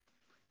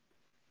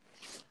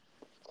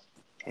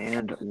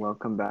And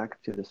welcome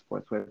back to the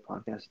Sportsway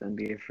Podcast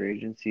NBA Free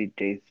Agency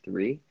Day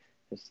 3.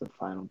 It's the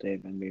final day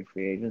of NBA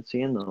Free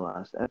Agency and the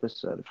last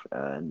episode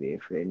of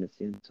NBA Free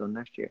Agency until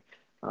next year.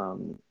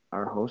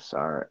 Our hosts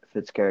are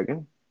Fitz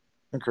Kerrigan,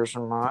 And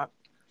Christian Mott.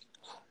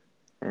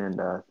 and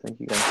thank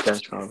you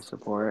guys for all the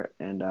support,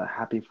 and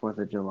happy 4th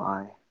of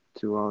July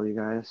to all you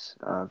guys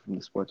from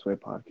the Sportsway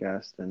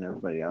Podcast and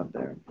everybody out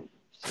there.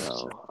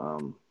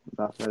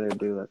 Without further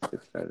ado, let's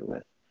get started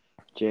with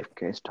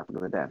JFK's topic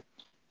of the day.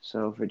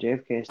 So for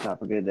JFK's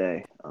topic of the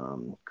day,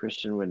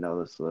 Christian would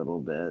know this a little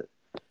bit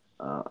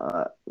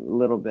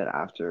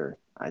after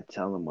I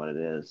tell him what it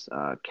is.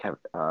 It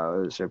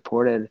was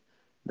reported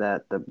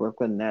that the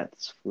Brooklyn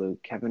Nets flew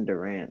Kevin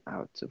Durant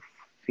out to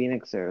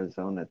Phoenix,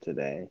 Arizona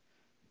today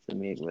to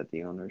meet with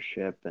the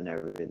ownership and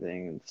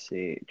everything and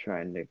see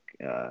trying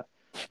to.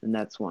 The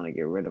Nets want to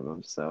get rid of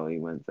him, so he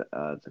went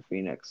to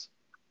Phoenix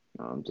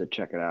to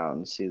check it out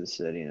and see the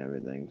city and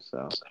everything.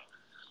 So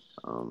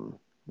um,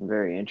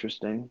 very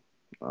interesting.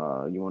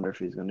 You wonder if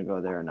he's going to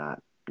go there or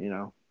not, you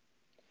know?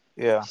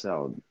 Yeah.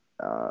 So,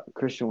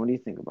 Christian, what do you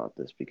think about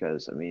this?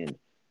 Because, I mean,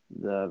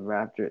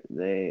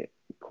 Kawhi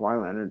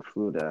Leonard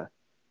flew to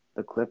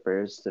the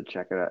Clippers to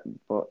check it out.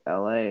 Both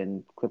LA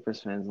and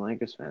Clippers fans and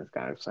Lakers fans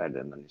got excited,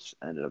 and then he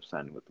ended up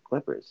signing with the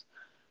Clippers.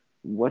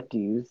 What do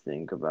you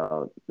think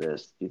about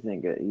this? Do you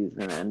think he's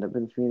going to end up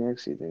in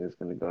Phoenix? Do you think it's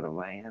going to go to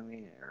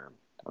Miami? Or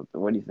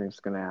what do you think is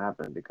going to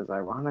happen? Because,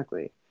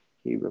 ironically,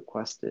 he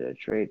requested a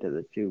trade to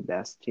the two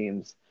best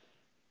teams,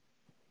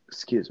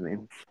 excuse me,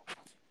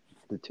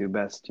 the two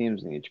best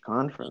teams in each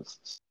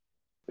conference.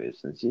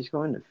 Since he's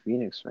going to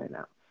Phoenix right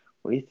now,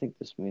 what do you think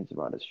this means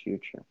about his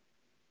future?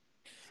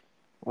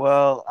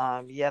 Well,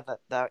 yeah,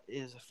 that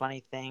is a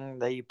funny thing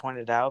that you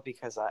pointed out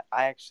because I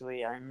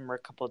remember a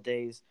couple of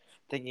days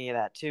thinking of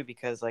that too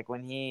because like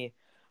when he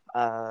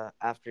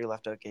after he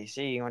left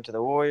OKC, he went to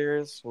the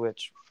Warriors,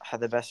 which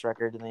had the best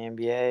record in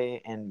the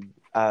NBA and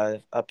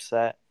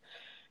upset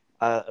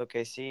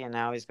OKC, and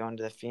now he's going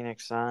to the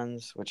Phoenix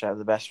Suns, which have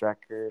the best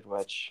record,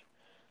 which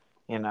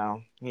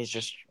he's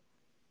just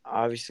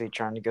obviously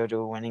trying to go to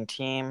a winning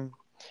team,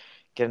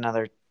 get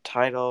another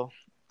title.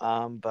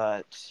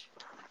 But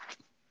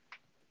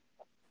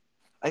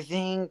I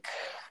think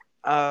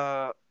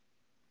uh,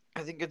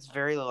 I think it's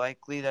very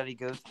likely that he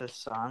goes to the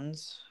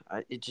Suns.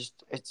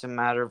 It's a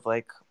matter of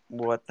like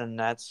what the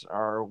Nets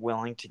are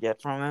willing to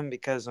get from him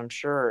because I'm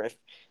sure if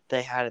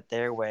they had it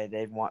their way,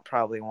 they'd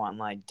probably want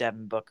like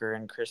Devin Booker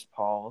and Chris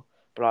Paul.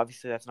 But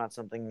obviously, that's not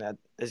something that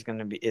is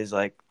going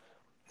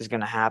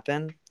to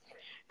happen.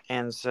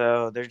 And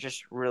so they're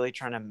just really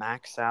trying to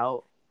max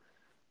out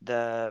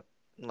the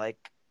like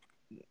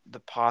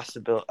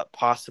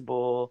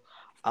possible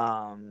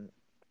um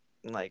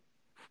like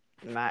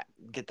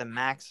get the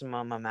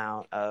maximum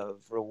amount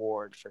of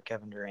reward for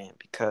Kevin Durant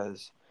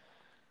because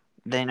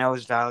they know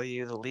his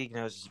value, the league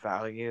knows his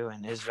value,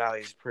 and his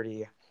value is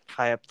pretty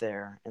high up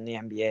there in the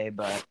NBA.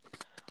 But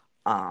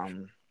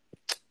um,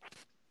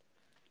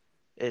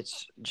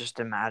 it's just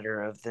a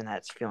matter of the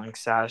Nets feeling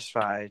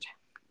satisfied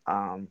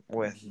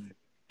with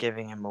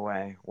giving him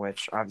away,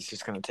 which obviously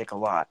is going to take a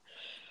lot.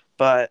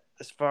 But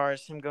as far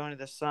as him going to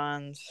the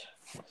Suns,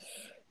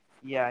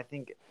 yeah, I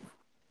think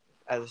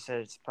as I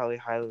said, it's probably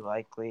highly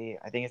likely.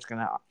 I think it's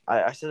gonna.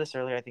 I said this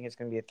earlier. I think it's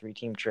gonna be a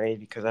three-team trade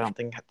because I don't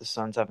think the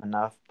Suns have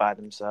enough by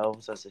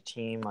themselves as a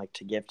team, like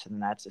to give to the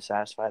Nets to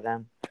satisfy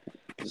them.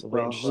 So it'll be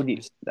Well, who do interesting you,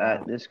 to see that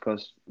that. this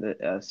goes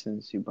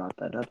since you brought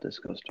that up, this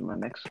goes to my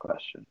next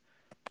question.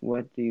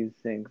 What do you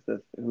think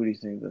who do you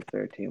think the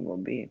third team will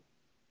be?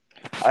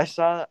 I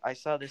saw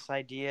this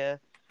idea,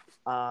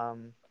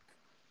 um,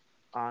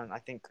 on I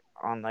think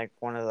on like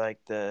one of like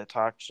the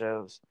talk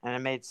shows, and it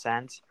made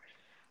sense.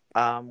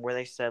 Where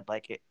they said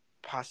like it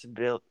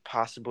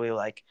possibly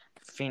like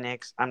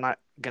Phoenix. I'm not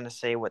gonna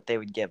say what they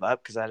would give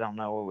up because I don't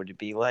know what would it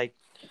be like,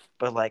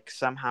 but like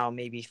somehow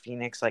maybe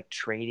Phoenix like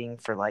trading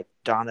for like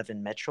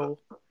Donovan Mitchell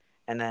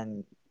and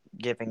then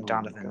giving Oh my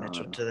Donovan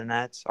Mitchell God. to the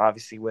Nets,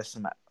 obviously with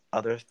some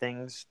other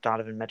things.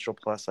 Donovan Mitchell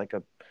plus like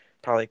a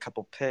probably a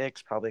couple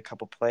picks, probably a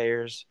couple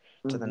players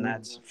to the Hmm.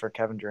 Nets for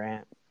Kevin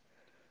Durant.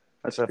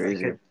 That's So if they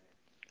crazy. could,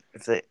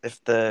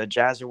 if the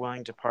Jazz are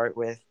willing to part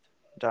with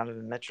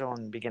Donovan Mitchell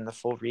and begin the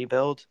full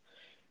rebuild,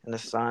 and the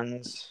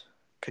Suns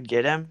could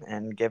get him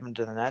and give him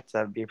to the Nets,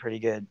 that would be pretty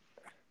good.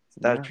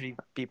 That would Yeah,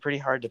 be pretty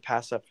hard to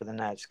pass up for the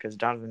Nets because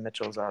Donovan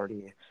Mitchell is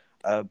already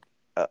a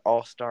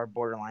all-star,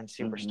 borderline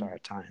hmm superstar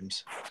at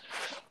times.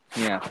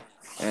 yeah.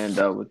 And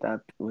with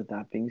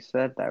that being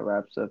said, that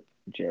wraps up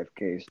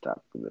JFK's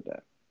topic of the day.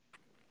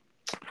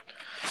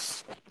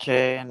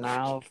 Okay, and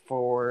now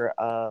for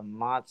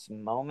Mott's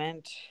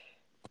moment,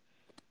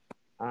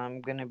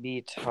 I'm gonna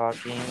be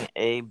talking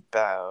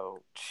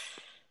about.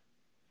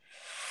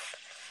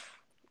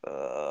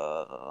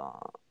 Uh,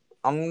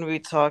 I'm gonna be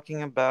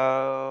talking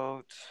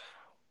about.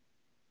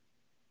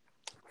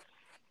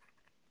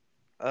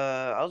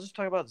 I'll just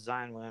talk about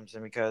Zion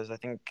Williamson because I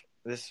think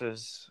this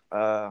was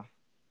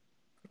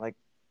like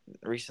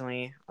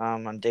recently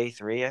on day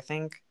three. I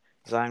think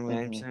Zion Hmm.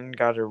 Williamson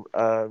got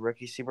a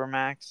rookie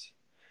supermax.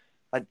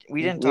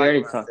 We didn't We talk already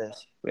about talked.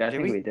 this, I did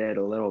think we? we did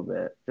a little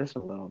bit, just a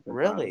little bit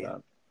brought it Really?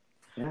 up.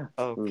 Yeah,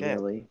 Okay.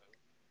 really.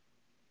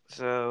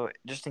 So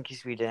just in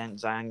case we didn't,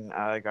 Zion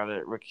got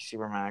a rookie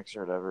supermax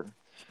or whatever.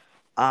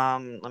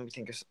 Let me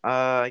think.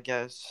 I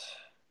guess.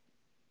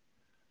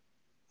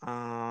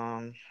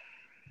 Um,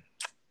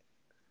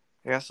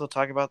 I guess we'll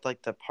talk about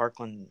like the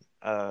Parkland.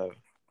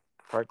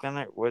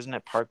 Wasn't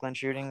it Parkland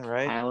shooting,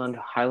 right? Highland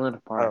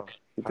Oh, Park.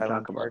 We could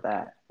Highland talk about Park,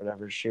 that.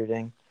 whatever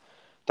shooting.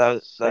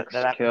 That Six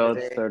happened killed,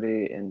 today.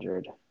 30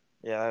 injured.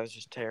 Yeah, that was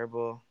just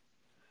terrible.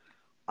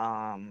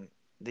 Um,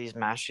 these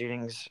mass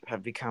shootings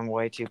have become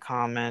way too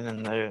common,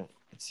 and it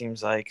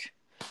seems like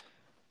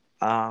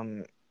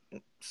um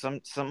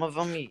some of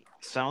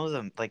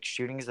them like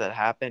shootings that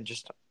happen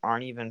just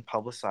aren't even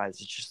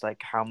publicized. It's just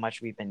like how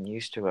much we've been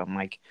used to them.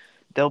 Like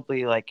there'll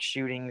be like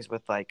shootings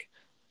with like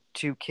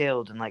two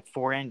killed and like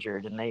four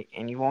injured,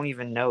 and you won't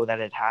even know that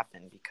it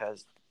happened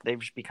because they've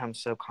just become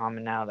so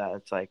common now that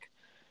it's like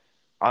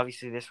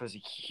obviously this was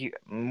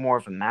more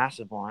of a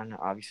massive one.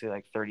 Obviously,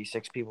 like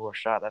 36 people were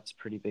shot. That's a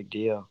pretty big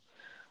deal.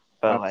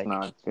 But That's like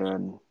not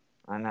good.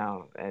 I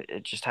know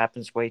it just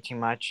happens way too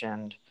much,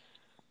 and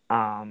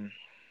um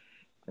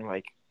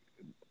like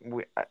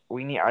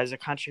we need as a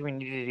country we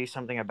need to do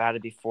something about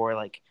it before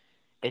like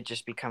it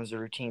just becomes a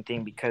routine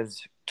thing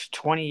because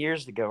 20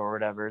 years ago or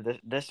whatever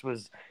this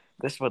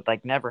would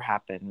like never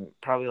happen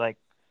probably like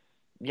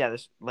yeah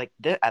this like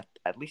at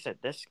least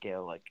at this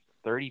scale like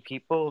 30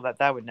 people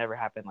that would never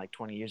happen like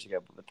 20 years ago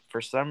but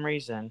for some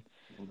reason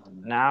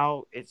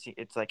now it's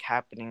like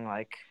happening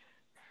like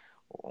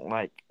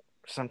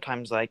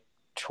sometimes like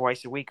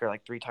twice a week or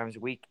like three times a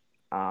week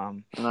Not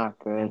and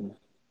good.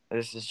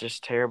 this is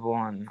just terrible,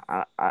 and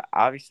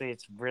obviously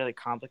it's a really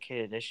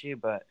complicated issue.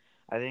 But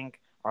I think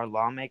our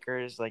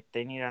lawmakers, like,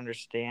 they need to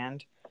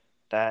understand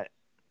that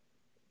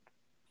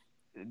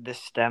this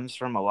stems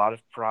from a lot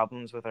of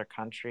problems with our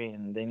country,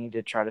 and they need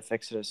to try to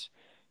fix it as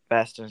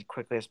best and as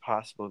quickly as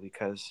possible.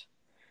 Because,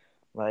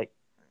 like,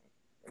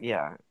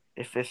 yeah,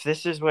 if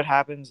this is what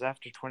happens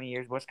after 20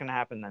 years, what's going to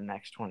happen the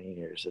next 20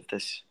 years if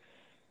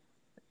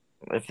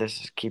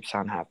this keeps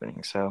on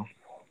happening? So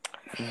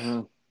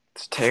Hmm.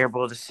 it's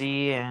terrible to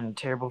see and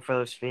terrible for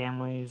those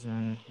families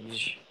and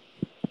You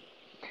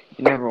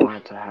never want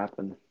it to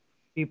happen.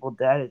 people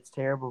dead. It's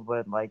terrible,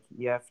 but like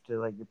you have to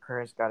like your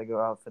parents got to go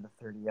out for the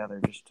 30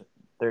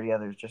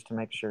 others just to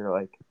make sure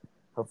like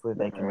hopefully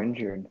they That are can.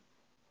 injured,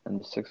 and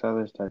the six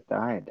others that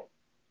died.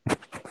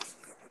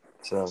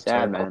 So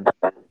Sad, terrible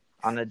man.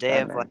 on a day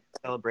Sad, of like man.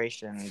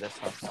 celebration. That's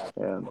how sad.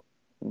 Yeah.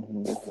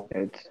 Hmm.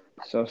 It's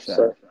so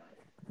sad.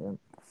 Yeah.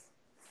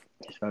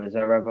 So does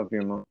that wrap up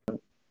your moment?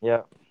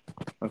 Yeah.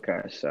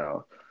 Okay,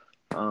 so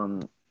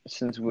um,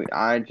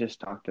 I just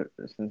talked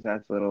since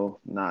that's little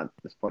not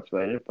the sports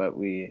related, but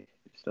we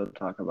still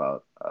talk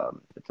about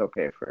it's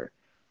okay for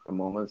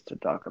moments to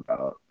talk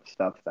about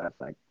stuff that's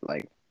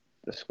like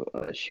the school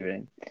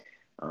shooting.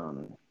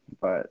 Um,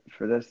 but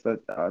for this,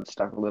 let's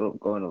talk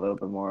going a little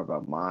bit more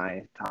about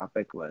my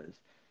topic was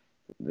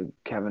the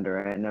Kevin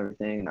Durant and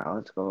everything. Now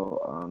let's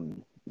go.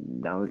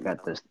 Now we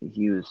got this.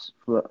 He was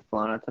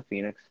flown out to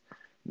Phoenix.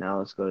 Now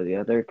let's go to the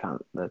other.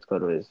 Let's go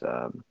to his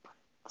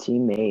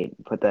teammate.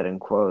 Put that in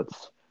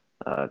quotes.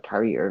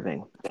 Kyrie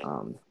Irving.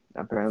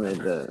 Apparently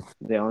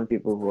the only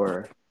people who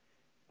are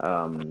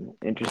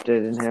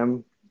interested in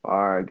him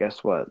are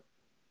guess what?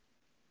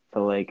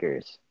 The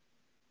Lakers.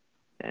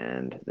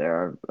 And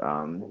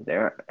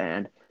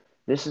and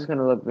this is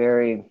gonna look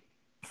very.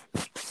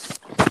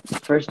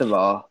 First of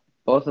all,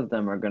 both of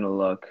them are gonna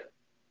look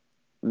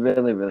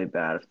really, really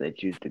bad if they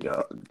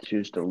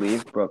choose to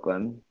leave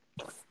Brooklyn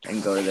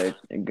and go to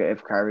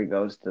if Kyrie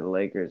goes to the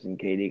Lakers and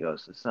KD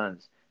goes to the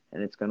Suns,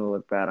 and it's going to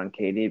look bad on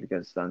KD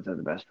because the Suns have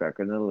the best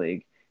record in the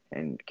league,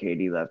 and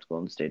KD left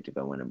Golden State to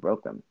go win and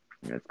broke them.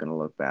 And it's going to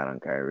look bad on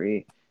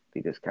Kyrie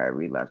because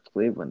Kyrie left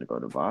Cleveland to go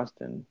to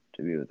Boston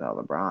to be without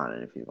LeBron,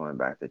 and if he's going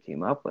back to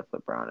team up with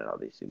LeBron and all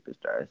these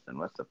superstars, then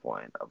what's the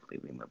point of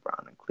leaving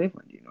LeBron in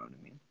Cleveland? You know what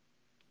I mean?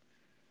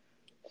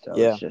 So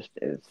Yeah.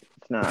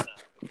 it's not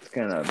it's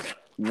kind of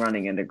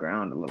running into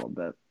ground a little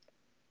bit.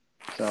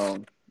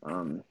 So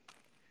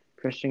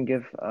Christian,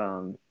 give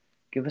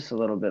us a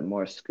little bit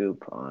more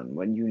scoop on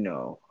what you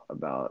know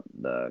about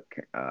the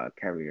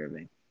Kyrie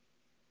Irving.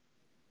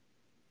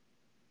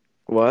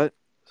 What?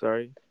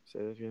 Sorry. Say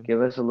that again.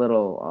 Give us a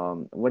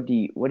little what do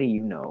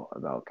you know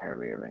about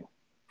Kyrie Irving?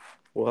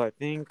 Well, I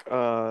think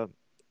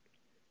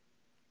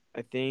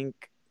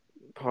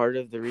part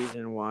of the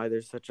reason why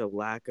there's such a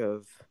lack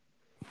of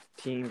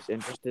teams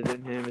interested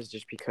in him is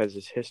just because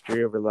his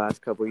history over the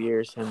last couple of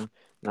years, him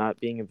not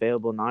being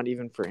available, not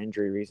even for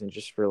injury reasons,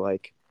 just for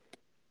like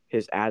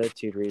his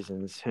attitude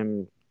reasons.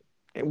 Him,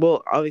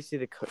 well, obviously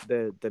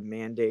the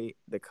mandate,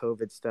 the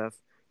COVID stuff,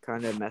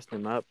 kind of messed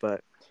him up,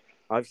 but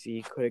obviously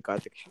he could have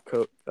got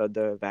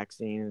the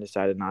vaccine and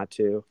decided not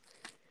to.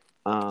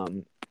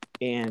 Um,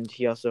 and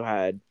he also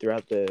had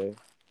throughout the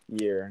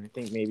year, and I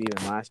think maybe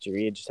even last year,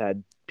 he had just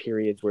had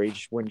periods where he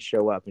just wouldn't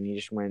show up, and he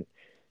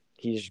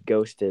just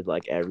ghosted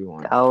like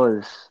everyone. That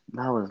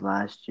was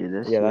last year.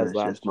 This Yeah, that year was is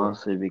just last year.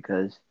 mostly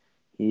because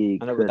He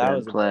I know, but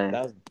couldn't play.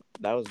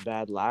 that was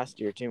bad last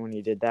year too when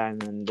he did that,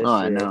 and then Oh,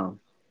 I know.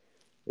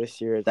 this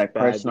year it's Like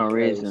bad personal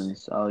because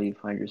reasons. Oh, you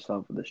find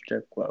yourself with a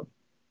strip club.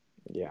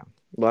 yeah.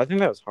 Well, I think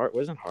that was hard.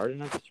 Wasn't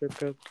Harden at the strip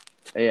club?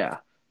 Yeah,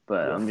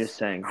 but Yeah, I'm just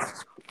saying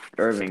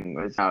Irving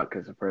was out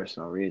because of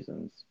personal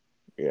reasons.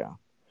 yeah.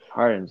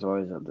 Harden's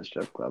always at the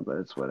strip club, but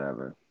it's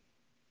whatever.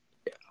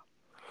 So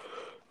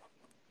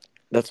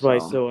That's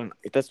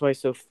why he's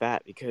so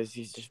fat because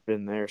he's just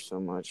been there so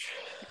much,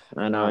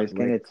 I and know not he's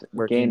like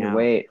working out.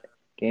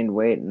 gained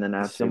weight, and then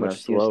He's so after he much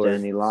left Houston, slower.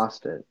 he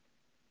lost it.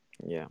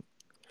 Yeah,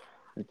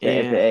 If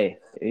and hey,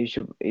 you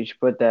should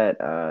put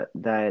that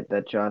diet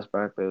that Josh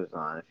Barkley was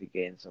on. If you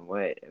gain some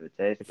weight, if it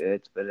tastes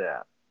good, spit it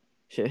out.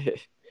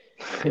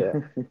 yeah,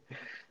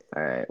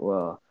 All right.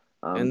 Well,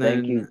 and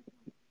thank you. then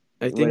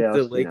I What think the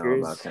else do you know about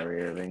Lakers.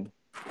 Kyrie Irving?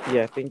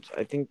 Yeah,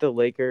 I think the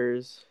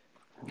Lakers.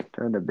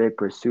 Turned a big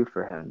pursuit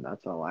for him.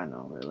 That's all I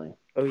know, really.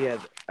 Oh yeah,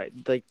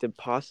 like the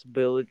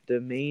possibility. The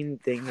main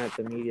thing that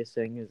the media is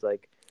saying is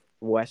like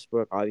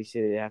Westbrook.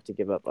 Obviously, they have to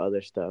give up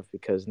other stuff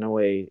because no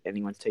way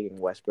anyone's taking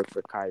Westbrook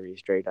for Kyrie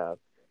straight up,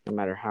 no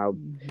matter how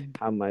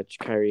much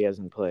Kyrie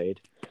hasn't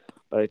played.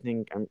 But I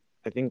think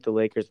the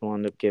Lakers will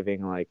end up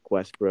giving like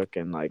Westbrook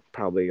and like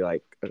probably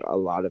like a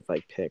lot of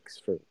like picks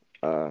for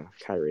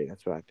Kyrie.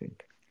 That's what I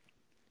think.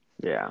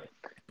 Yeah.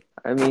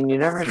 I mean, you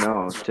never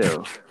know,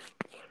 too.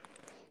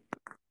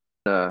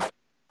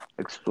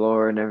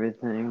 Explore and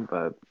everything,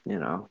 but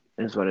it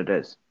is what it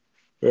is.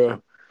 Yeah.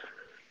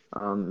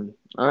 So,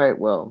 all right.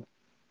 Well,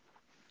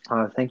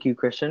 thank you,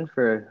 Christian,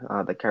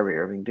 for the Kyrie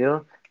Irving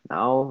deal.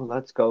 Now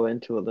let's go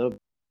into a little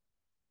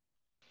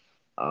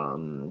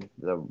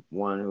the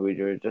one who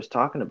we were just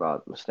talking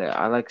about.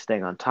 I like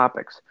staying on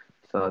topics,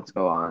 so let's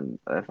go on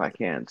if I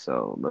can.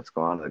 So let's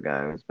go on to the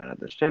guy who's been at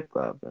the strip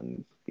club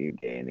and be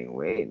gaining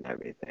weight and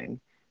everything,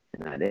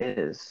 and that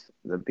is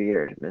the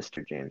beard,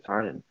 Mr. James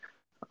Harden.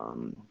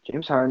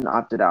 James Harden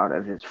opted out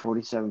of his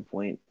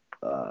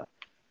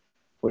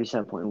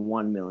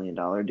 $47.1 million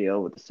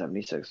deal with the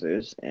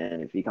 76ers,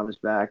 and if he comes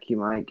back, he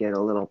might get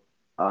a little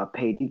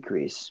pay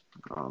decrease.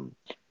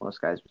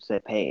 Most guys would say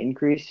pay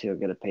increase, he'll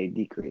get a pay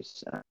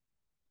decrease.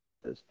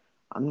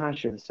 I'm not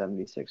sure the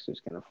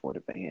 76ers can afford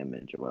to pay him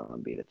and Joel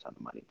Embiid a ton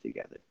of money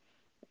together.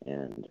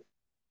 And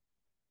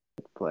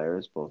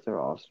players, both are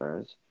all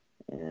stars,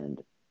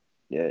 and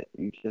yeah,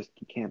 you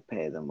can't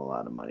pay them a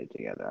lot of money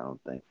together. I don't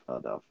think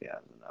Philadelphia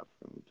has enough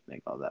room to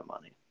make all that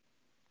money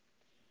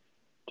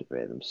to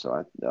pay them.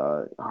 So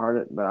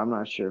Harden, but I'm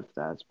not sure if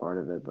that's part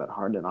of it. But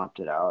Harden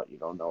opted out. You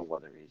don't know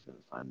whether he's going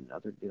to sign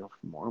another deal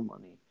for more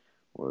money,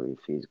 or if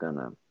he's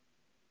gonna,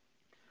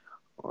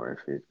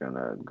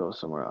 go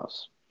somewhere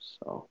else.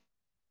 So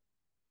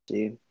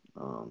see,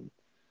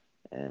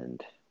 and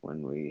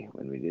when we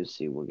do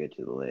see, we'll get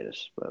you the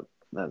latest. But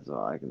that's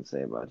all I can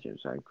say about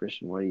James Harden.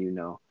 Christian, what do you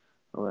know?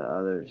 What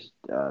other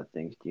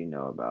things do you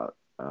know about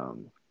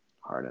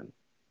Harden?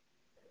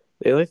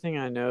 The only thing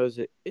I know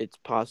is it's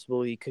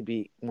possible he could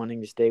be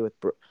wanting to stay with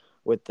the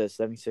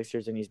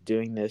 76ers, and he's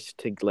doing this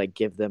to like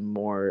give them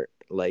more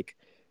like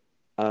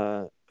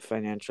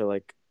financial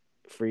like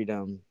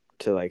freedom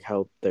to like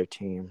help their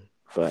team.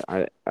 But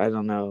I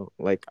don't know,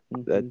 like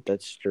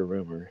that's just a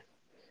rumor.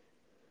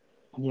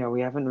 Yeah, we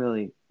haven't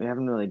really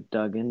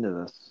dug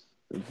into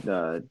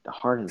the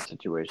Harden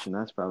situation.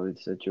 That's probably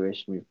the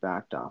situation we've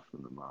backed off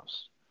from the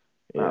most.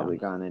 Yeah. Probably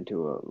gone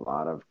into a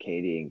lot of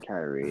KD and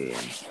Kyrie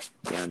and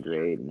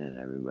Deandre Ayton and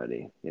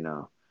everybody. We've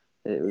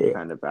Yeah.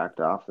 kind of backed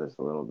off this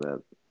a little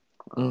bit.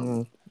 Um,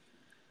 Mm-hmm.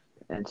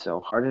 and so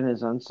Harden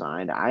is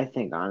unsigned. I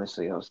think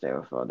honestly he'll stay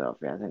with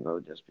Philadelphia. I think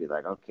it'll just be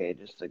like, okay,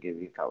 just to give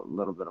you a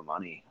little bit of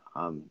money,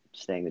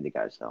 staying with you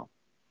guys though.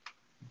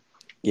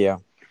 Yeah.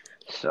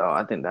 So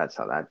I think that's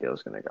how that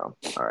deal's gonna go.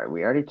 All right,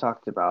 we already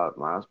talked about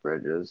Miles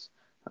Bridges.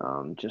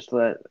 Just to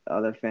let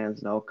other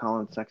fans know,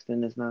 Colin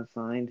Sexton is not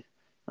signed.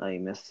 He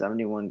missed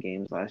 71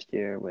 games last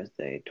year with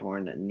a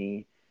torn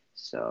knee,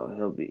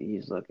 so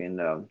he's looking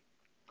to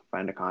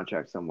find a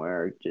contract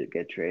somewhere to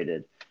get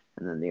traded.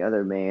 And then the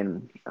other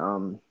main,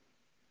 and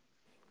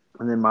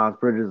then Miles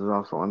Bridges is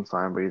also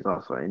unsigned, but he's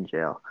also in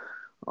jail.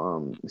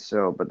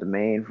 But the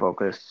main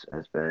focus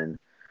has been,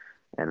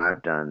 and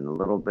I've done a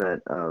little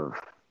bit of,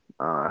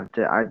 I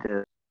did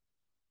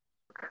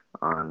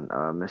on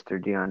Mr.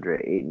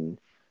 DeAndre Ayton,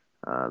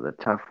 the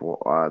tough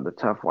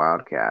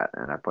Wildcat,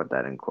 and I put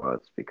that in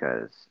quotes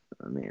because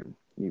I mean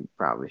you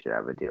probably should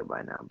have a deal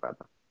by now,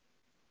 brother.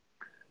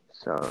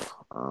 So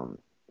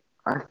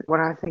what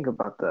I think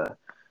about the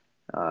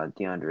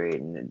DeAndre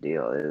Ayton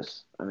deal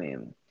is, I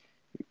mean,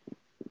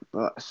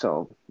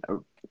 so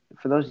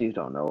for those of you who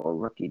don't know, a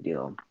rookie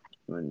deal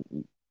when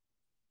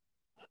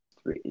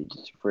it's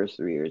your first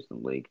 3 years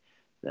in the league,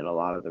 then a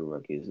lot of the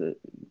rookies that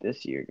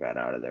this year got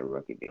out of their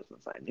rookie deals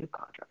and signed new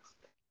contracts.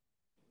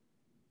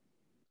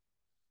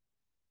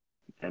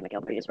 And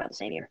Mikael Bridges about the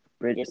same year.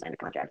 Bridges signed a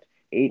contract.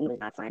 Ayton was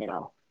not signed at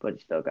all, but he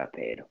still got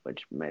paid,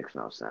 which makes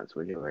no sense.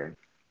 Would you agree?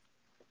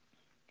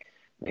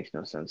 Makes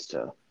no sense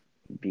to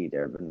be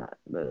there but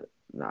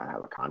not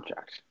have a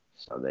contract.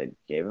 So they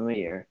gave him a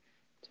year,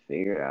 to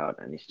figure it out,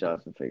 and he still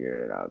hasn't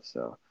figured it out.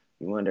 So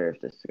you wonder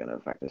if this is going to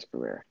affect his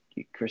career.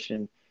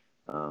 Christian,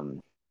 um,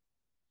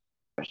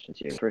 questions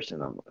here. First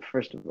of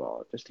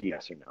all, just a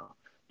yes or no.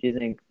 Do you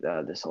think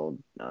this whole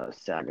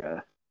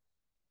saga,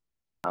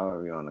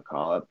 however you want to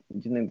call it,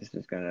 do you think this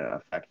is going to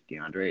affect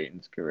DeAndre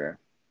Ayton's career?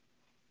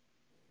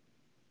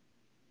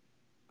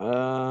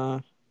 Uh,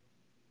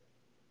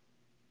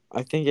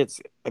 I think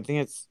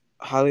it's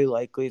highly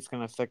likely it's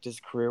going to affect his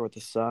career with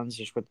the Suns,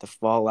 just with the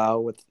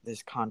fallout with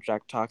this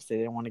contract talks. They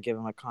didn't want to give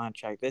him a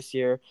contract this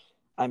year.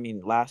 I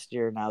mean, last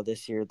year, now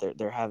this year,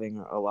 they're having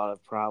a lot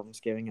of problems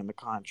giving him a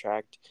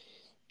contract,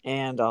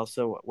 and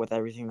also with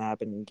everything that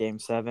happened in Game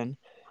Seven.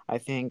 I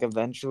think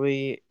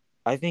eventually,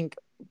 I think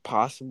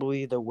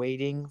possibly the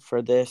waiting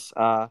for the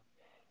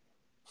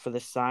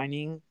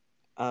signing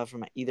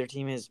from either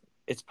team is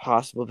it's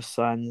possible the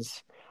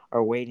Suns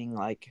are waiting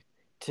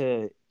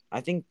to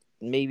I think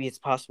maybe it's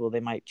possible they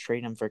might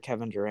trade him for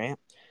Kevin Durant.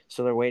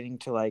 So they're waiting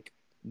to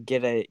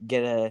get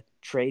a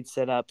trade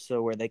set up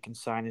so where they can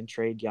sign and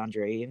trade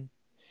DeAndre Ayton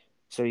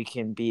so he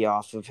can be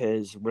off of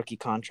his rookie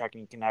contract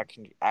and he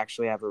can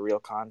actually have a real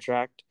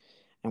contract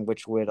and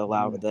which would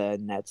allow Mm-hmm. the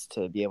Nets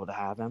to be able to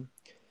have him.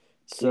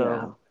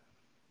 Yeah. So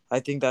I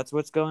think that's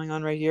what's going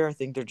on right here. I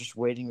think they're just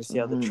waiting to see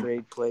how the Mm-hmm.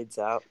 trade plays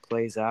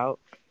out,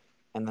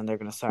 and then they're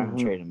going to sign and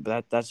Mm-hmm. trade him.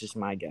 But that's just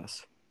my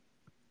guess.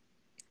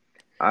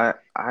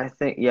 I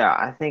think yeah,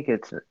 I think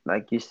it's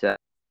like you said,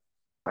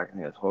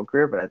 affecting his whole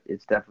career, but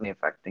it's definitely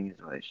affecting his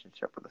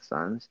relationship with the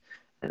Suns.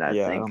 And I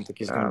Yeah, I don't think think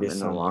he's going to be a in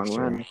the Sun long next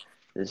year. run,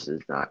 this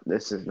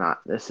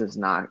is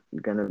not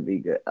gonna be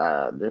good.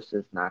 This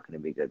is not gonna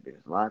be good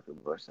because a lot of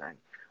people are saying,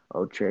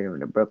 "Oh, trade him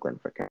to Brooklyn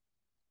for Kevin."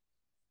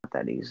 Not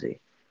that easy.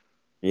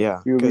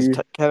 Yeah, You because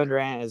mean? Kevin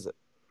Durant is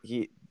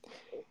he,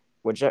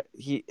 which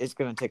he it's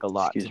going to take a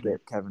lot to Excuse me.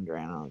 get Kevin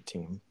Durant on the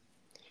team.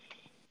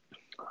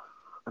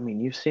 I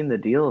mean, you've seen the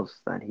deals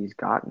that he's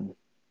gotten.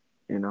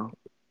 You know,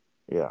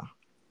 Yeah,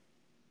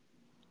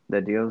 the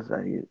deals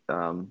that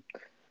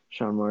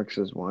Sean Marks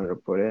has wanted to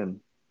put in,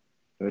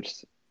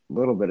 which a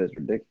little bit is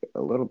ridiculous.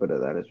 A little bit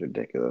of that is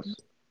ridiculous.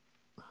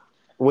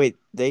 wait,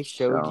 they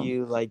showed So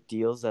you like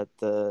deals that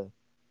the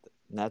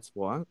Nets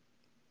want?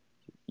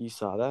 You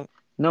saw that?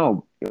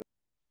 no,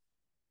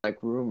 like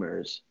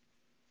rumors.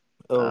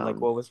 Oh, like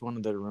Um, what was one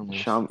of the rumors?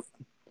 Sean.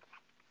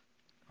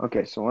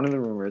 Okay, so one of the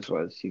rumors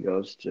was he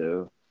goes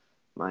to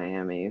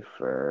Miami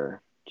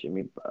for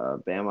Jimmy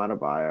Bam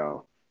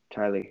Adebayo,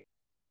 Tyler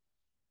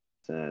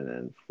Hudson,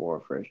 and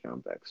 4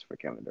 first-round picks for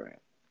Kevin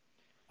Durant.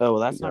 Oh,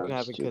 well, He that's not going to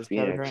goes happen to because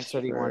Kevin Durant Phoenix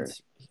said he for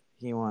wants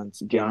he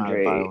wants Bam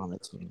Adebayo DeAndre. on the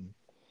team.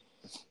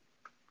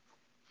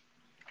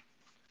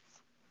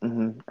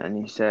 And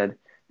he said,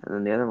 and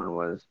then the other one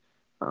was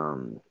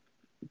um,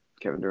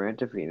 Kevin Durant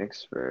to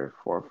Phoenix for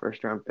 4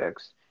 first-round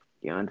picks,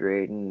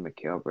 DeAndre Ayton,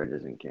 Mikal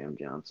Bridges, and Cam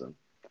Johnson.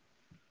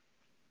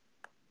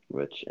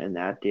 Which in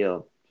that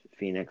deal,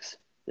 Phoenix,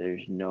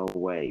 there's no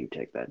way you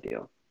take that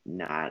deal.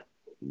 Not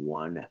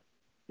one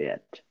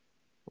bit.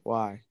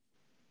 Why?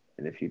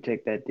 And if you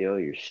take that deal,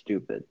 you're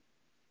stupid.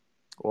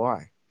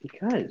 Why?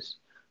 Because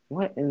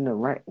what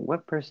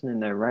person in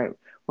their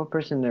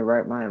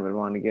right mind would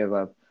want to give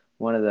up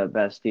one of the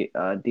best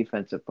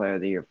defensive player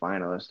of the year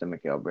finalists to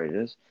Mikal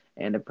Bridges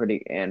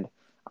and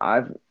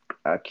I've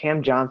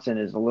Cam Johnson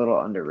is a little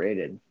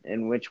underrated.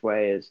 In which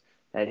way is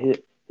that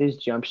his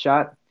jump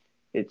shot?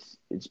 It's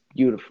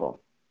beautiful,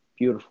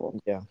 beautiful.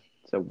 Yeah.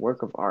 It's a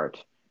work of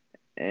art,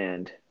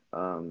 and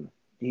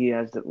he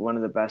has one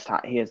of the best.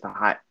 He has the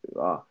high,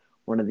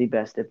 one of the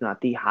best, if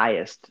not the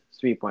highest,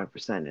 3 point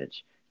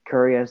percentage.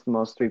 Curry has the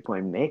most 3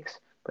 point makes,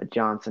 but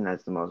Johnson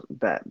has the most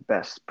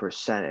best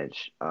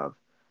percentage of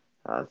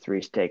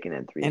threes taken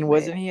and threes And made.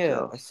 wasn't he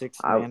So a six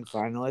I man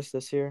finalist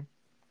this year?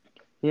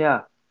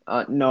 yeah,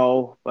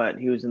 no, but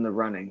he was in the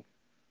running.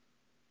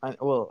 Wasn't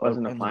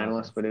a In the running.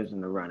 finalist, but he was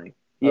in the running.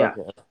 Yeah,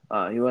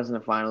 Okay. he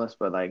wasn't a finalist,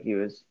 but like he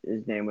was,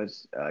 his name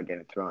was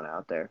getting thrown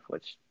out there,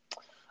 which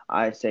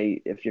I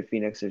say if you're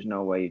Phoenix, there's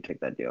no way you take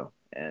that deal,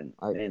 and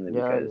mainly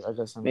because I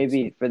guess that makes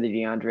sense. maybe for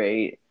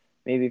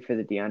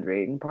the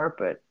DeAndre Ayton part,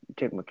 but you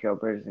take Mikal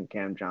Bridges and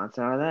Cam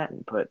Johnson out of that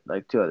and put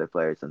like 2 other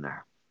players in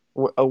there.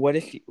 What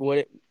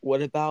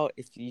about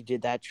if you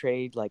did that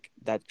trade, like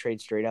that trade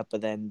straight up,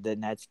 but then the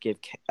Nets give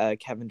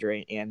Kevin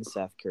Durant and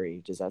Seth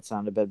Curry? Does that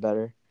sound a bit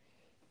better?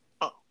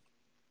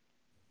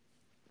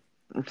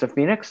 To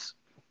Phoenix,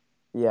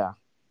 Yeah.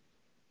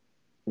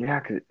 yeah,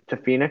 to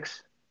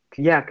Phoenix,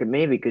 yeah, could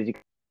maybe because you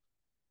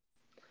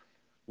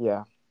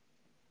Yeah.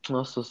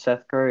 also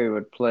Seth Curry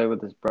would play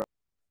with his brother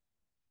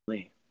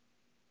Lee.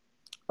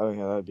 Okay,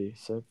 that'd be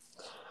sick.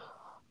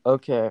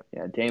 Okay.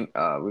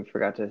 Yeah, we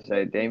forgot to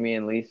say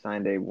Damian Lee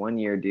signed a 1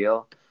 year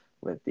deal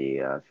with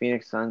the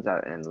Phoenix Suns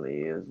out, and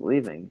Lee is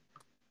leaving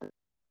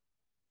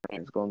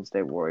against Golden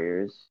State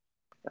Warriors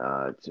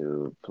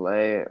to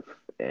play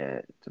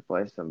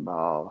some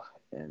ball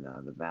in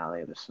the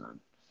Valley of the Sun.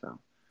 So,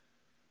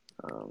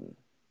 um,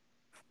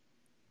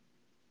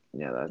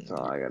 yeah, that's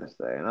all I gotta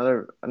say.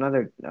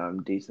 Another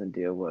decent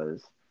deal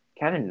was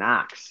Kevin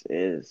Knox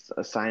is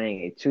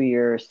signing a 2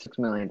 year $6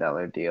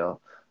 million deal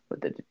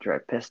with the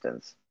Detroit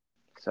Pistons.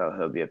 So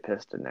he'll be a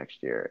Piston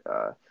next year.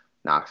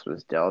 Knox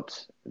was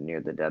dealt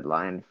near the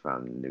deadline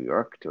from New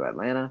York to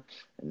Atlanta,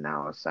 and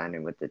now is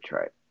signing with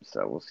Detroit.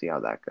 So we'll see how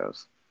that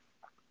goes.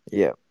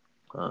 Yeah.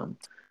 Um,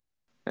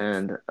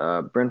 and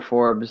Bryn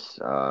Forbes,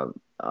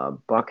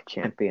 Buck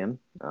champion.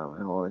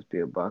 He'll always be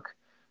a Buck.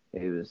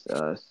 He was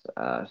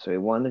so he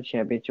won the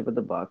championship with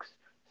the Bucks.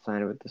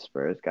 Signed with the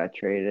Spurs. Got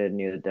traded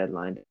near the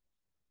deadline.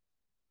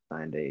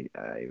 Signed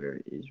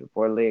he's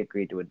reportedly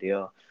agreed to a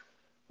deal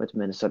with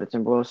Minnesota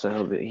Timberwolves.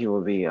 So he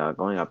will be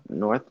going up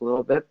north a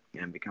little bit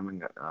and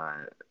becoming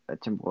a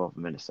Timberwolf of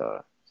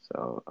Minnesota.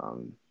 So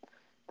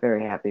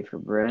very happy for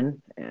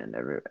Bryn and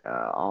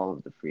all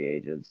of the free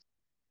agents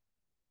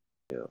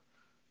to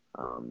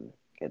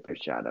get their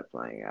shot at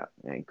playing out.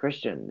 And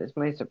Christian, this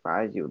may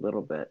surprise you a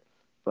little bit,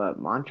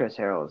 but Montrezl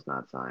Harrell is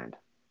not signed.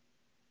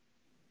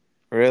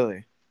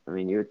 Really? I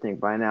mean, you would think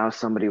by now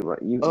somebody would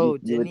Oh, you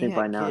didn't would he think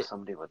by now get?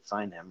 somebody would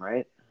sign him,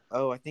 right?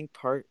 Oh, I think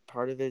part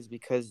of it is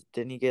because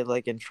didn't he get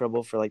like in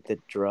trouble for like the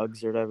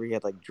drugs or whatever? He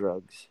had like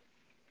drugs.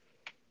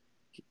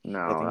 I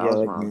No, think that he had was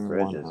like Miles marijuana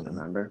Bridges. on him.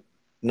 Remember?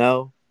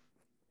 No,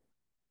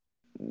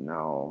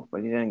 No,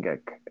 but he didn't get.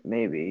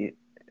 Maybe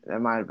that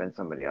might have been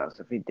somebody else.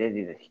 If he did,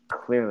 he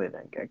clearly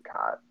didn't get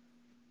caught.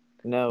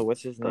 no.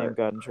 What's his name? But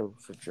Got in trouble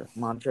for drugs.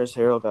 Montrezl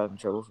Harrell got in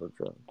trouble for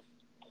drugs.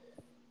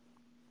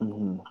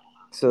 mm-hmm,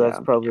 So that's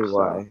yeah, probably so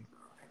why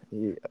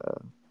he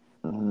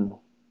mm-hmm,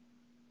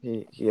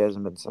 he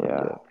hasn't been signed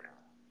yeah, yet.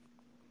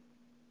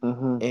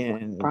 mm-hmm,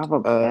 And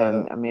probably.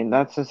 And I mean,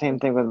 that's the same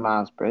thing with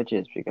Miles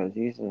Bridges because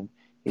he's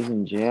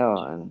in jail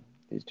and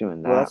he's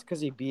doing well, that. that's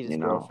because he beat his You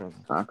know, girlfriend.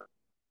 not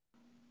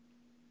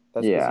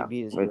That's because he yeah.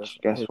 beat his Which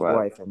girlfriend, guess his what?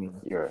 wife. I mean,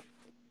 You're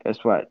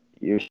guess what?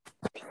 You're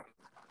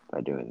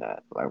by doing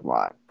that. Like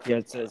why? yeah.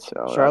 It says So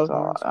that's Charlotte all.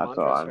 Hornets That's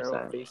all Montrezl I'm Harrell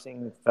saying.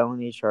 facing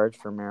felony charge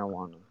for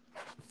marijuana.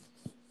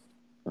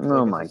 So I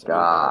Oh guess my it's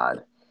already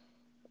happened.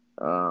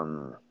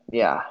 God.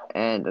 Yeah,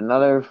 and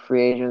another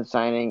free agent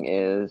signing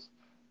is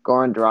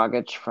Goran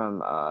Dragic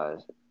from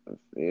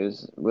he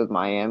was with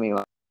Miami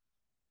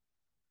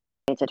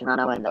to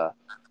Toronto and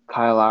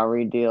Kyle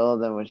Lowry deal.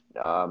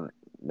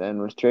 Then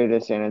was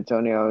traded to San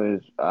Antonio.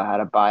 Who's had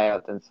a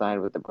buyout and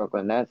signed with the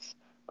Brooklyn Nets.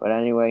 But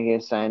anyway, he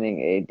is signing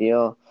a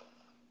deal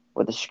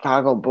with the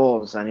Chicago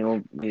Bulls, and he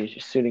will be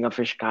suiting up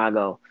for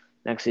Chicago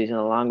next season,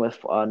 along with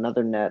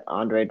another net,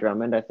 Andre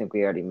Drummond. I think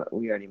we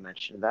already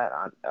mentioned that.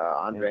 Yeah.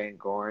 Andre and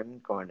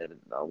Goran going to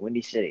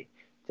Windy City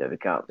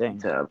Dang.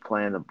 to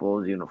play in the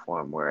Bulls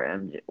uniform, where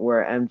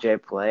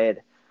MJ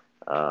played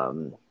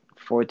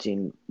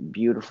 14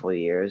 beautiful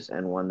years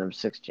and won them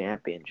 6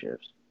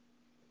 championships.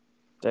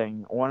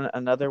 Dang.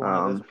 Another one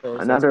of those players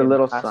that's Another getting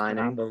little passed around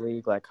signing. the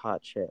league like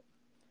hot shit.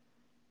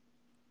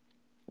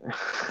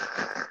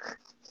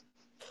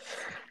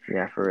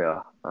 Yeah, for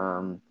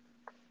real.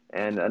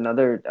 And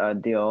another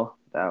deal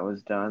that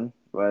was done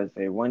was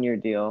a 1-year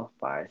deal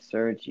by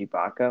Serge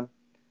Ibaka.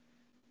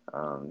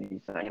 He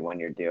signed a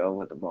 1-year deal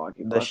with the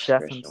Milwaukee The Bucks.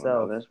 chef Christian will know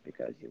himself. this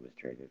because he was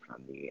traded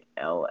from the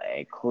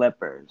L.A.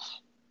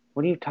 Clippers.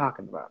 What are you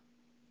talking about?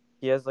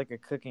 He has like a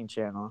cooking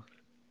channel.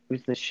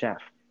 Who's the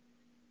chef?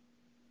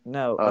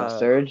 No, Oh,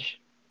 Serge?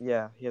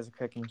 yeah, he has a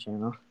cooking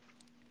channel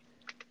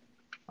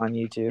on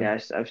YouTube. Yeah,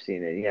 I've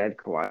seen it. He had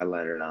Kawhi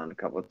Leonard on a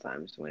couple of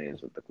times when he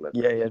was with the Yeah,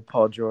 he Clippers. had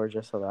Paul George.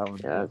 I saw that one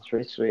Yeah, too. that's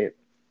pretty sweet.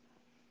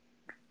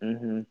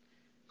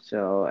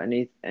 So,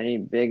 any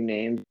big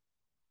names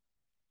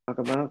to talk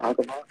about?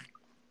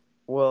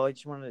 Well, I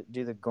just want to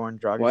do the Goran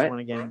Dragic What? one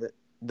again.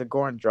 The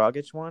Goran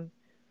Dragic one.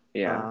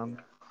 Yeah, Um,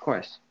 of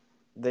course.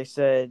 they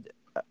said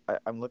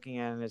I'm looking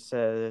at it. And it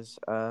says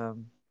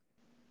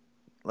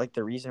like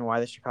the reason why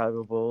the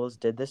Chicago Bulls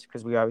did this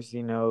because we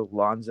obviously know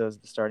Lonzo's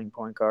the starting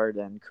point guard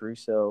and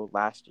Caruso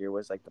last year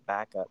was like the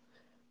backup,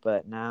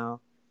 but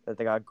now that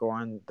they got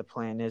Goran, the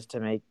plan is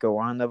to make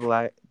Goran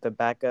the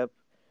backup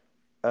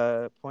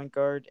point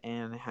guard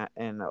and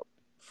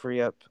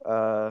free up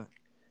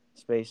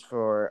space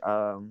for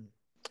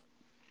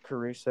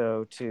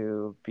Caruso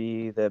to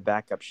be the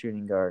backup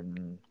shooting guard,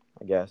 and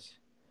I guess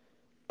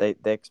they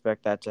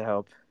expect that to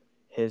help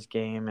his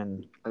game.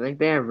 And I think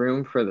they have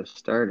room for the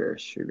starter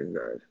shooting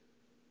guard.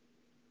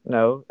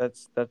 no,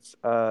 that's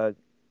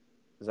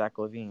Zach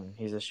Levine.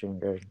 He's a shooting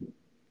guard.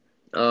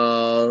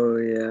 Oh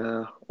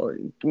yeah. Well,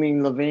 I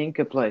mean, Levine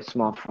could play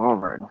small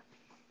forward.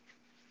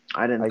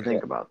 I I didn't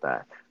think guess. about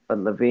that, but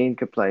Levine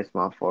could play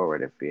small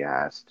forward if he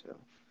has to.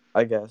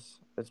 I guess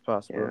it's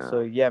possible. Yeah. So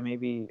yeah,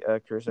 maybe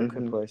Caruso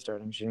could Mhm. play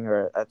starting shooting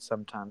guard at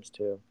some times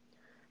too.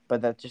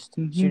 But that just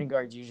Mhm. shooting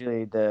guard's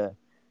usually the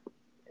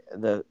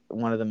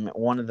one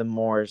of the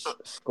more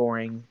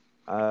scoring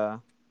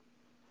one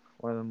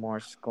of the more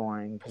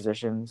scoring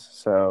positions.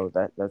 So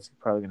that's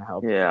probably gonna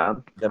help Yeah,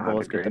 the I'd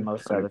Bulls get the agree.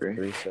 most I'd out of agree.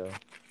 Caruso.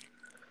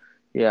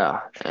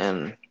 Yeah,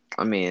 and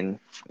I mean,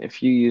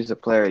 if you use a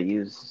player,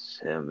 use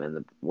him in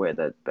the way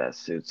that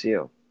best suits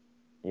you.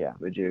 Yeah.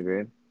 Would you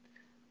agree?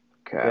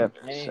 Okay, Yep.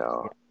 Yeah.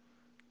 so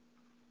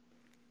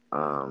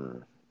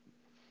um,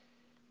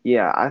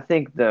 yeah, I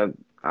think the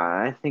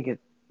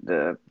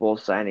Bull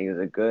signing is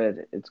a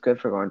good. It's good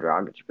for Goran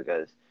Dragic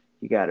because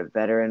You got a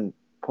veteran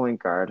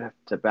point guard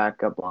to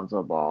back up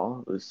Lonzo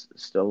Ball, who's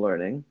still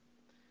learning,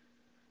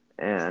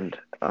 and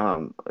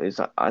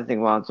I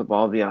think Lonzo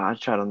Ball will be a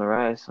hot shot on the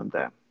rise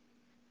someday.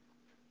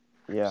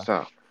 Yeah.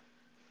 So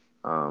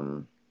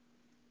um,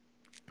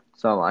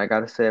 that's all I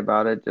got to say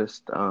about it.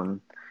 Just to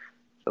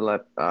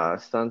let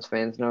Suns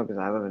fans know, because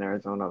I live in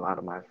Arizona, a lot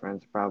of my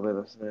friends are probably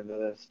listening to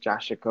this.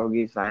 Josh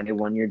Okogie signed a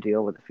 1-year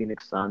deal with the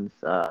Phoenix Suns.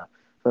 For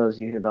those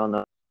of you who don't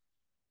know,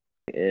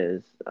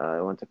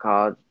 went to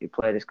college. He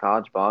played his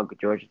college ball at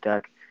Georgia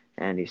Tech,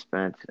 and he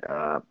spent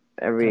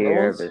every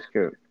year of Timberwolves? his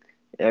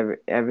career,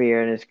 every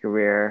year in his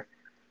career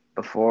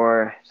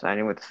before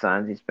signing with the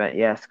Suns. He spent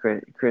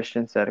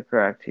Christian said it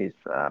correct. He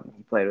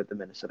played with the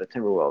Minnesota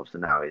Timberwolves,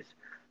 and now he's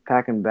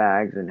packing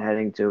bags and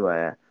heading to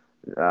a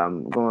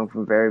going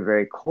from very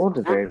very cold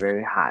to very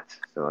very hot.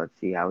 So let's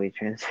see how he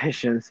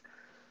transitions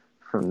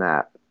from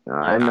that.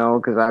 I Yeah. know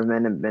because I've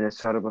been in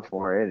Minnesota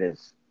before. It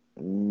is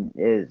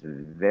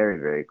very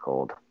very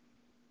cold.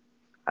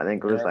 I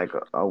think it was Yeah.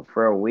 like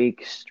for a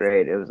week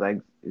straight. It was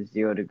like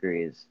 0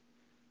 degrees.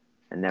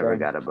 I never Dang.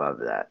 got above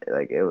that.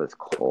 Like it was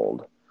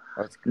cold.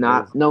 That's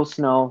Not crazy. no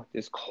snow,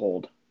 just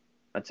cold.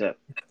 That's it.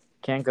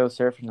 Can't go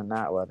surfing in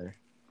that weather.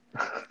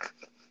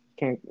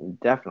 Can't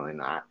definitely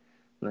not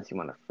unless you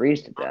want to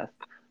freeze to death.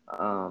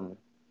 Um,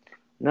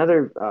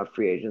 Another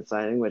free agent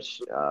signing,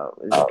 which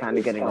is kind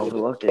of getting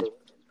overlooked, is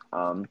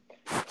um,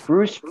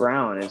 Bruce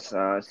Brown is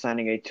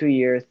signing a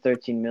 2-year,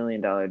 $13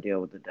 million deal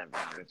with the Denver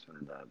Nuggets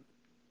from the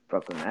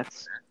Brooklyn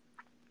Nets,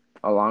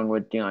 along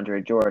with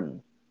DeAndre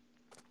Jordan.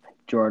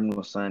 Jordan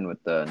will sign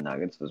with the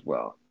Nuggets as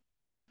well.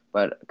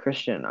 But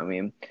Christian, I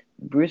mean,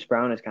 Bruce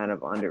Brown is kind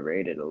of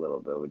underrated a little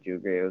bit. Would you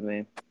agree with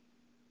me?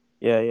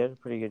 Yeah, he had a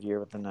pretty good year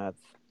with the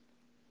Nets.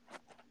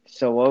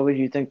 So, what would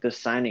you think the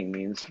signing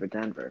means for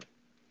Denver?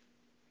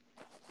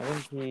 I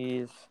think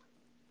he's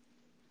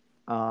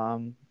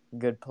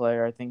good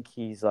player. I think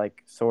he's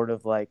like sort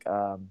of like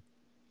uh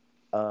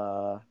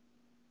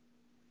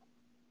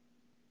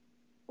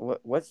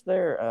what's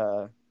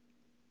their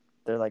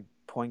like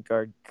point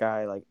guard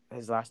guy, like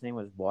his last name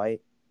was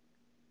White.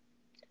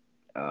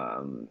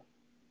 Um,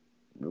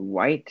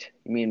 White?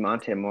 You mean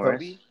Monte Kobe?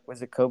 Morris?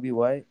 Was it Kobe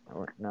White?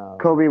 Or no.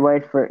 Kobe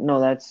White for no,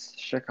 that's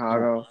No.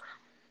 Chicago.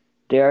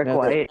 Derek No,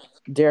 White.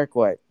 Derek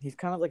White. He's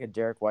kind of like a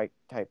Derek White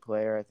type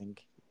player. I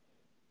think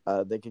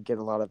they could get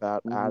a lot of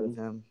out Hmm. of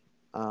him.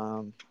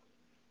 Um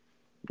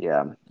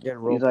Yeah, get a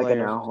role he's like an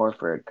player. Al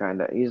Horford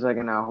kind of. He's like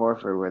an Al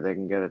Horford where they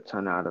can get a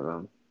ton out of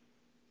him.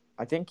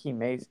 I think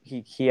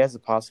he has a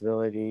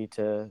possibility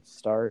to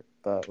start,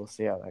 but we'll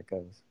see how that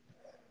goes.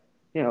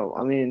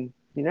 I mean,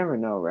 you never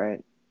know,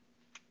 right?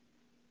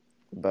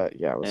 But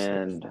yeah, we'll see.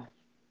 And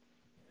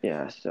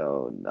yeah,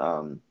 so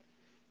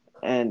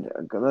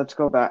let's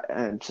go back.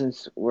 And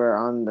since we're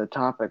on the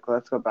topic,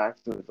 let's go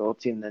back to his old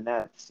team, the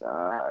Nets.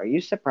 Are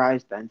you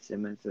surprised Ben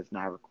Simmons has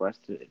not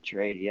requested a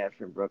trade yet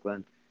from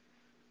Brooklyn?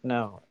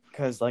 No,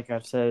 because like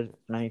I've said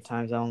many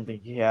times, I don't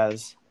think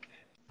he's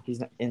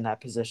not in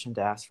that position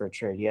to ask for a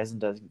trade. He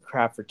hasn't done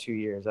crap for 2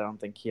 years. I don't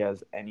think he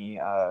has any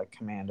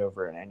command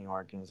over any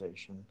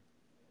organization.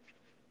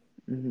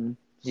 Hmm.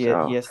 He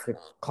So has to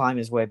climb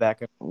his way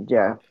back up to the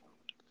yeah, top.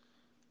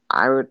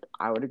 I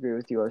would agree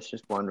with you. I was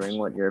just wondering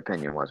what your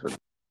opinion was with.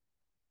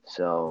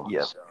 So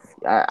Yep.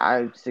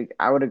 I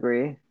would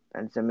agree.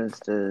 Ben Simmons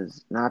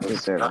does not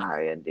deserve a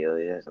high end deal.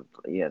 He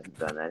hasn't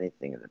done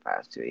anything in the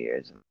past 2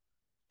 years. And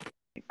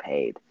he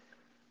paid.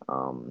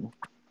 Um,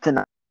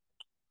 tonight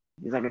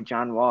he's like a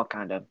John Wall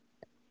kind of.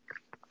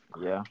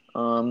 Yeah.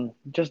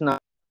 Just not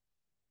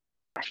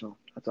professional.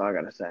 That's all I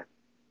gotta say.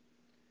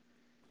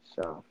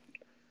 So, all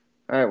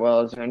right.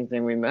 Well, is there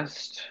anything we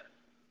missed?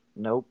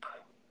 Nope.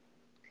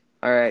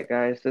 All right,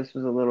 guys. This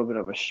was a little bit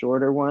of a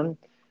shorter one.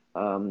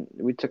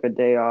 We took a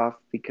day off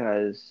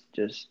because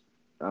just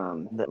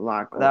That that a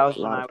was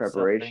when lot I of was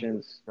celebrating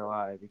preparations.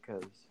 July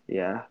because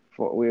Yeah,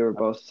 we were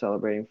both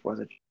celebrating Fourth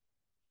of July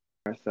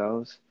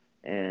ourselves,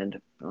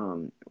 and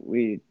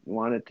we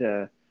wanted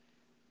to.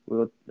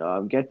 We'll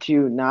get to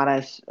you not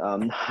as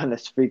not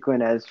as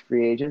frequent as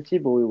free agency,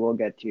 but we will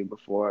get to you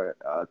before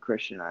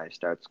Christian and I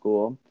start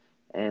school,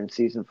 and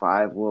season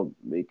 5 will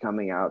be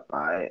coming out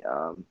by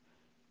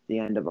the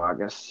end of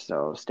August.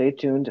 So stay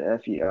tuned.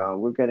 If you,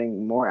 we're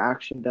getting more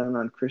action done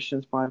on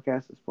Christian's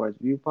podcast, the Sports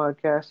View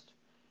podcast,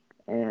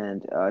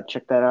 and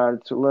check that out.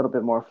 It's a little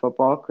bit more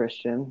football.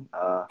 Christian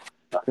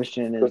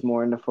is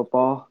more into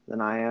football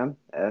than I am,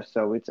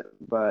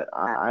 but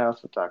I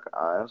also talk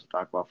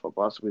about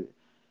football. So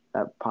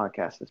that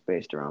podcast is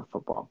based around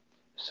football.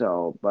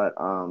 So, but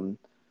on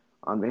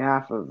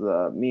behalf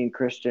of me and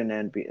Christian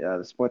and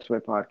the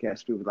Sportsway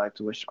podcast, we would like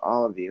to wish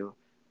all of you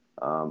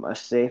a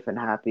safe and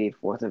happy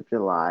 4th of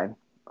July.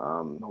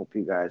 Hope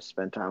you guys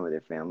spend time with your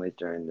families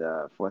during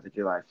the 4th of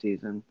July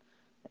season,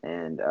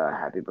 and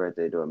happy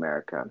birthday to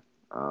America.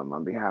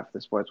 On behalf of the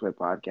Sportsway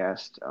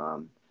podcast,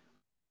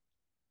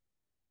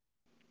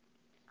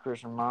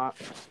 Christian Mott.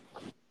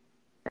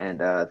 and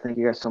thank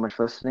you guys so much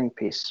for listening.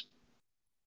 Peace.